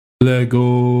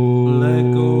Lego.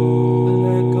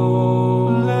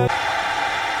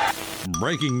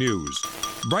 Breaking news.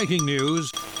 Breaking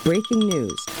news. Breaking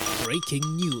news.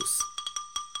 Breaking news.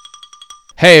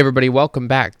 Hey everybody, welcome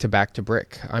back to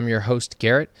Brick. I'm your host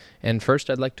Garrett, and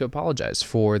first I'd like to apologize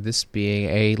for this being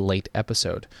a late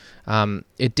episode.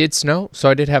 It did snow, so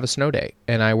I did have a snow day,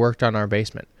 and I worked on our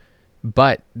basement.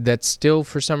 But that still,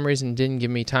 for some reason, didn't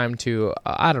give me time to,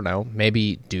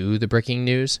 maybe do the breaking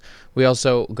news. We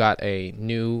also got a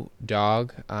new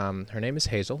dog. Her name is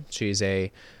Hazel. She's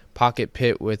a pocket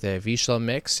pit with a Vizsla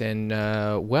mix, and,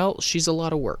 she's a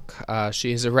lot of work.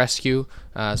 She is a rescue,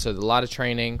 so a lot of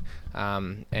training,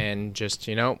 and just,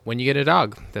 when you get a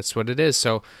dog, that's what it is.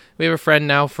 So we have a friend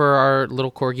now for our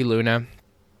little Corgi Luna,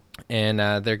 and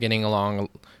they're getting along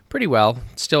pretty well.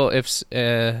 Still,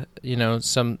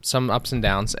 some ups and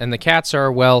downs, and the cats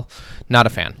are, not a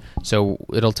fan, so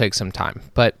it'll take some time.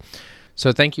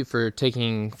 So thank you for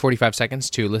taking 45 seconds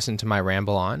to listen to my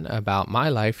ramble on about my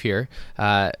life here.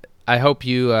 I hope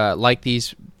you like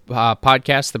these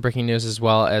podcasts, the breaking news, as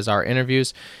well as our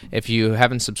interviews. If you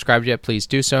haven't subscribed yet, please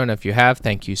do so. And if you have,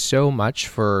 thank you so much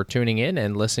for tuning in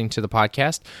and listening to the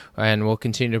podcast. And we'll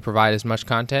continue to provide as much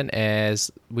content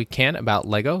as we can about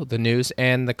Lego, the news,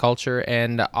 and the culture,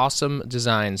 and awesome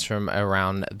designs from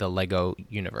around the Lego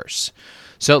universe.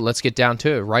 So let's get down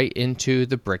to it, right into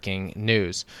the breaking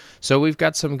news. So we've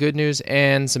got some good news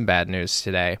and some bad news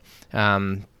today.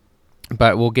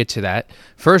 But we'll get to that.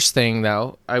 First thing,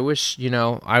 though, I wish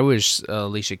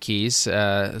Alicia Keys,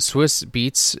 Swiss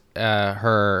Beats,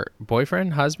 her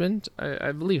husband,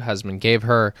 I believe husband, gave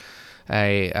her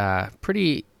a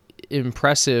pretty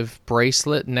impressive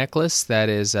bracelet necklace that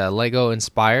is Lego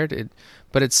inspired,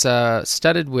 but it's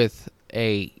studded with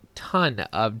a ton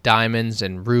of diamonds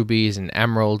and rubies and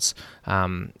emeralds,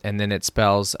 and then it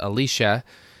spells Alicia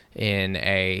in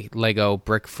a Lego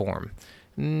brick form.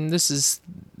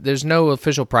 There's no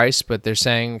official price, but they're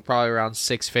saying probably around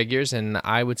 6 figures, and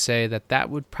I would say that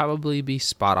would probably be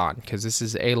spot on, because this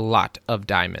is a lot of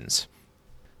diamonds.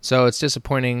 So it's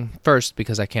disappointing, first,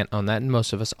 because I can't own that, and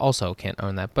most of us also can't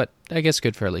own that, but I guess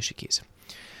good for Alicia Keys.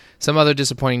 Some other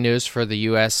disappointing news for the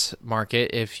U.S. market.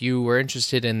 If you were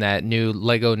interested in that new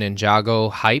Lego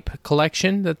Ninjago Hype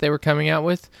collection that they were coming out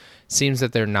with, it seems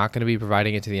that they're not going to be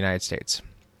providing it to the United States.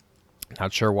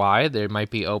 Not sure why. They might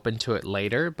be open to it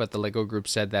later, but the Lego Group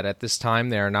said that at this time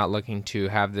they are not looking to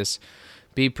have this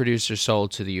be produced or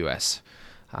sold to the U.S.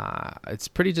 It's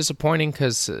pretty disappointing,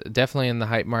 because definitely in the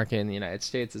hype market in the United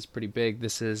States, it's pretty big.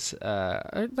 This is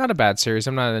not a bad series.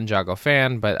 I'm not an Ninjago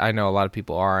fan, but I know a lot of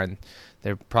people are, and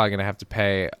they're probably going to have to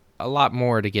pay a lot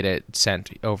more to get it sent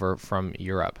over from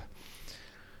Europe.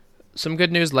 Some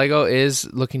good news, Lego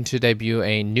is looking to debut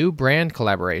a new brand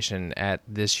collaboration at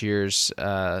this year's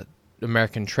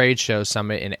American Trade Show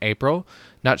Summit in April.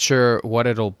 Not sure what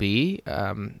it'll be.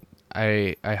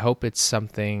 I hope it's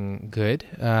something good.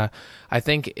 I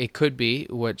think it could be,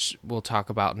 which we'll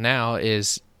talk about now,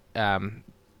 is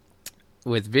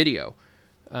with Video.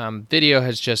 Video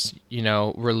has just,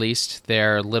 released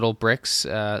their little bricks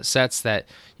sets that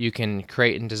you can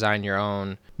create and design your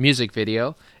own music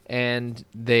video, and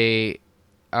they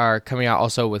are coming out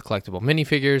also with collectible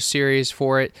minifigures series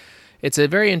for it. It's a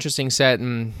very interesting set,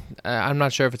 and I'm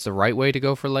not sure if it's the right way to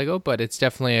go for Lego, but it's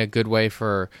definitely a good way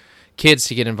for kids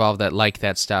to get involved that like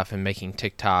that stuff and making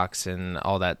TikToks and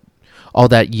all that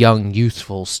young,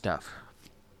 youthful stuff.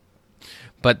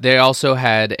 But they also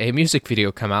had a music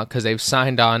video come out, because they've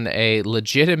signed on a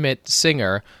legitimate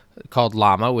singer called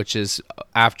Llama, which is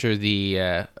after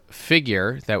the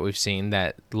figure that we've seen,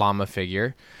 that llama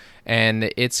figure.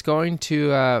 And it's going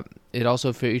to... it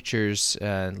also features,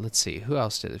 let's see, who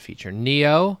else did it feature?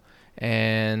 Neo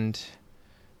and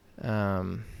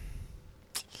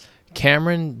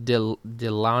Cameron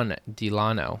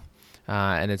Delano.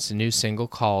 And it's a new single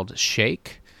called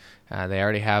Shake. They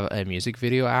already have a music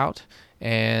video out,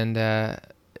 and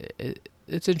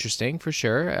it's interesting for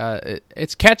sure.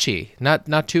 It's catchy,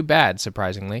 not too bad,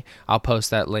 surprisingly. I'll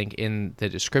post that link in the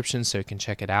description so you can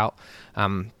check it out.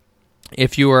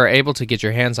 If you were able to get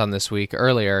your hands on this week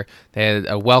earlier, they had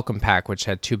a welcome pack, which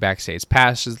had 2 backstage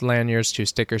passes lanyards, 2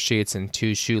 sticker sheets, and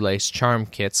 2 shoelace charm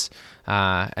kits,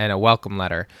 and a welcome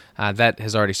letter. That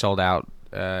has already sold out.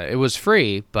 It was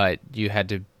free, but you had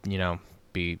to,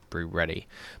 be ready.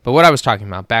 But what I was talking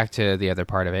about, back to the other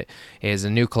part of it, is a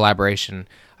new collaboration.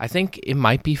 I think it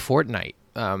might be Fortnite.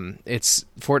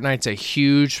 Fortnite's a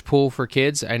huge pool for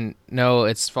kids. I know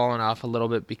it's fallen off a little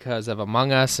bit because of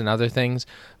Among Us and other things,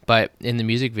 but in the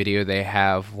music video they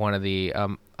have one of the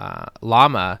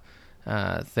llama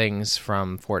things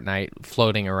from Fortnite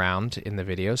floating around in the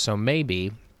video, so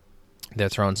maybe they're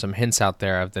throwing some hints out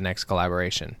there of the next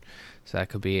collaboration. So that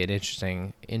could be an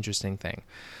interesting thing.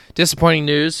 Disappointing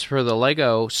news for the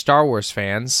Lego Star Wars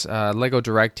fans. Lego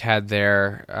Direct had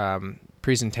their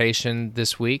presentation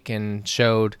this week and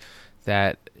showed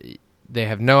that they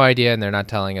have no idea, and they're not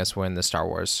telling us when the Star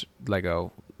Wars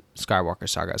Lego Skywalker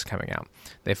Saga is coming out.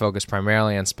 They focus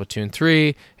primarily on Splatoon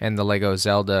 3 and the Lego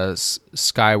Zelda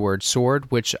Skyward Sword,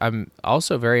 which I'm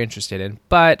also very interested in,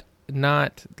 but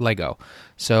not Lego.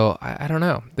 So I don't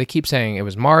know. They keep saying it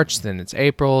was March, then it's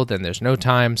April, then there's no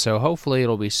time, so hopefully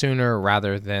it'll be sooner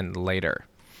rather than later.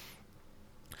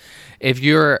 If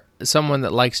you're someone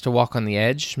that likes to walk on the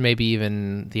edge, maybe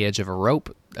even the edge of a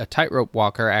rope, a tightrope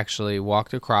walker actually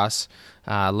walked across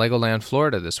Legoland,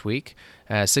 Florida this week.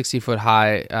 A 60-foot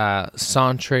high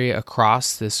sentry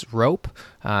across this rope.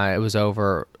 It was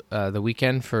over the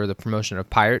weekend for the promotion of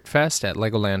Pirate Fest at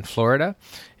Legoland, Florida.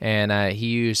 And he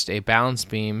used a balance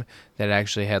beam that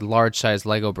actually had large-sized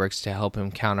Lego bricks to help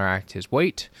him counteract his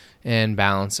weight and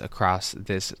balance across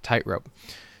this tightrope.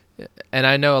 And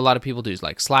I know a lot of people do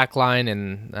like slackline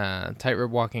and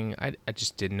tightrope walking. I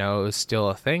just didn't know it was still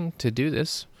a thing to do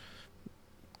this.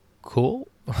 Cool.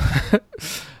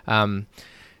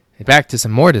 Back to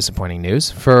some more disappointing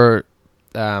news. For,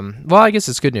 well, I guess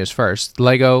it's good news first.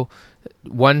 Lego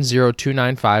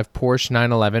 10295 Porsche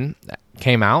 911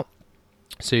 came out,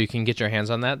 so you can get your hands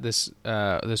on that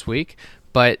this week.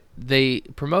 But they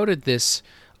promoted this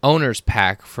owner's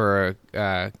pack for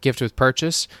a gift with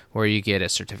purchase, where you get a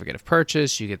certificate of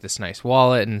purchase, you get this nice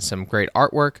wallet and some great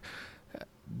artwork.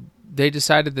 They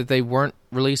decided that they weren't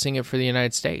releasing it for the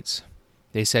United States.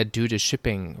 They said due to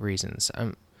shipping reasons.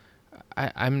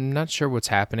 I'm not sure what's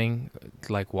happening,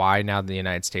 like why now the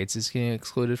United States is getting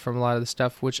excluded from a lot of the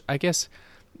stuff, which I guess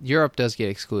Europe does get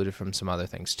excluded from some other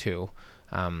things too.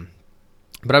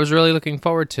 But I was really looking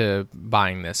forward to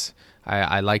buying this.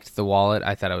 I liked the wallet.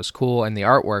 I thought it was cool, and the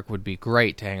artwork would be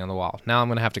great to hang on the wall. Now I'm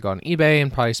going to have to go on eBay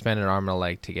and probably spend an arm and a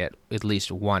leg to get at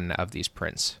least one of these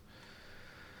prints.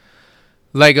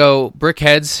 Lego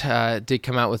Brickheads did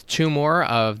come out with 2 more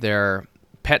of their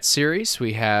pet series.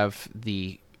 We have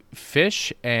the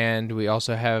fish, and we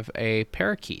also have a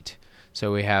parakeet.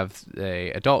 So we have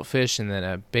a adult fish and then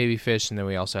a baby fish, and then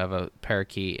we also have a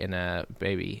parakeet and a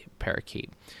baby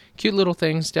parakeet. Cute little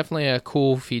things. Definitely a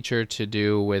cool feature to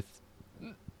do with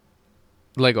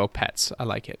Lego pets. I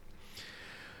like it.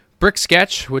 Brick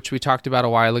Sketch, which we talked about a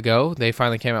while ago, they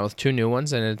finally came out with 2 new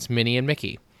ones, and it's Minnie and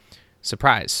Mickey.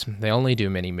 Surprise. They only do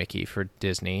Minnie Mickey for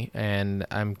Disney, and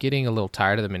I'm getting a little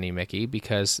tired of the Minnie Mickey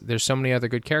because there's so many other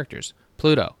good characters.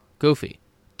 Pluto, Goofy,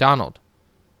 Donald,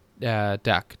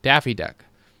 Duck, Daffy Duck.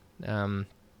 I'm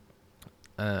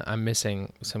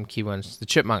missing some key ones. The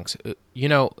Chipmunks.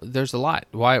 There's a lot.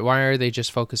 Why are they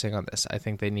just focusing on this? I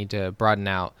think they need to broaden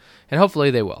out, and hopefully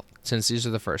they will, since these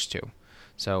are the first 2.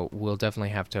 So we'll definitely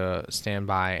have to stand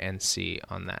by and see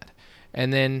on that.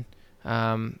 And then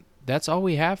that's all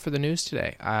we have for the news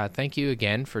today. Thank you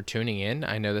again for tuning in.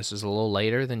 I know this is a little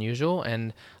later than usual,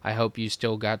 and I hope you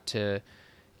still got to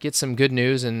get some good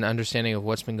news and understanding of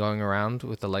what's been going around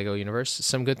with the Lego universe.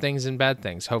 Some good things and bad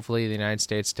things. Hopefully the United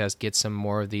States does get some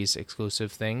more of these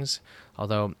exclusive things,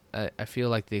 although I feel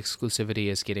like the exclusivity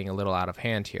is getting a little out of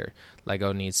hand here.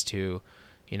 Lego needs to,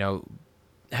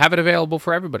 have it available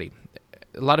for everybody.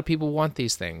 A lot of people want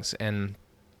these things, and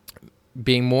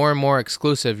being more and more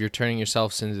exclusive, you're turning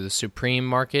yourselves into the supreme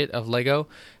market of Lego.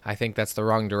 I think that's the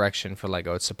wrong direction for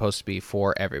Lego. It's supposed to be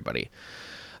for everybody.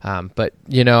 But,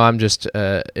 I'm just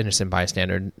an innocent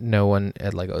bystander. No one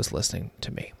at Lego is listening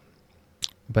to me.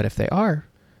 But if they are,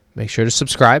 make sure to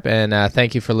subscribe. And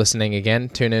thank you for listening again.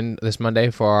 Tune in this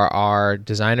Monday for our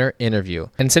designer interview.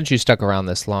 And since you stuck around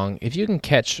this long, if you can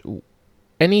catch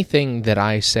anything that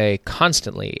I say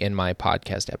constantly in my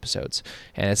podcast episodes,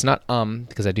 and it's not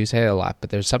because I do say it a lot, but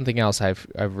there's something else I've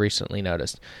recently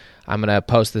noticed. I'm going to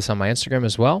post this on my Instagram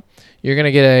as well. You're going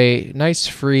to get a nice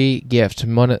free gift,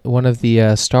 one of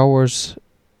the Star Wars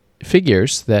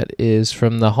figures that is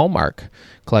from the Hallmark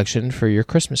collection for your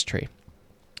Christmas tree.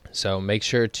 So make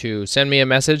sure to send me a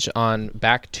message on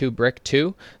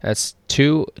Back2Brick2. That's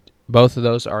 2. Both of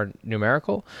those are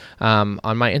numerical on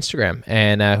my Instagram.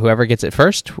 And whoever gets it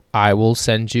first, I will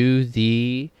send you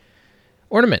the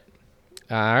ornament.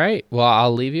 All right. Well,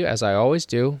 I'll leave you as I always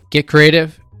do. Get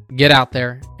creative, get out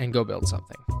there, and go build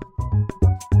something.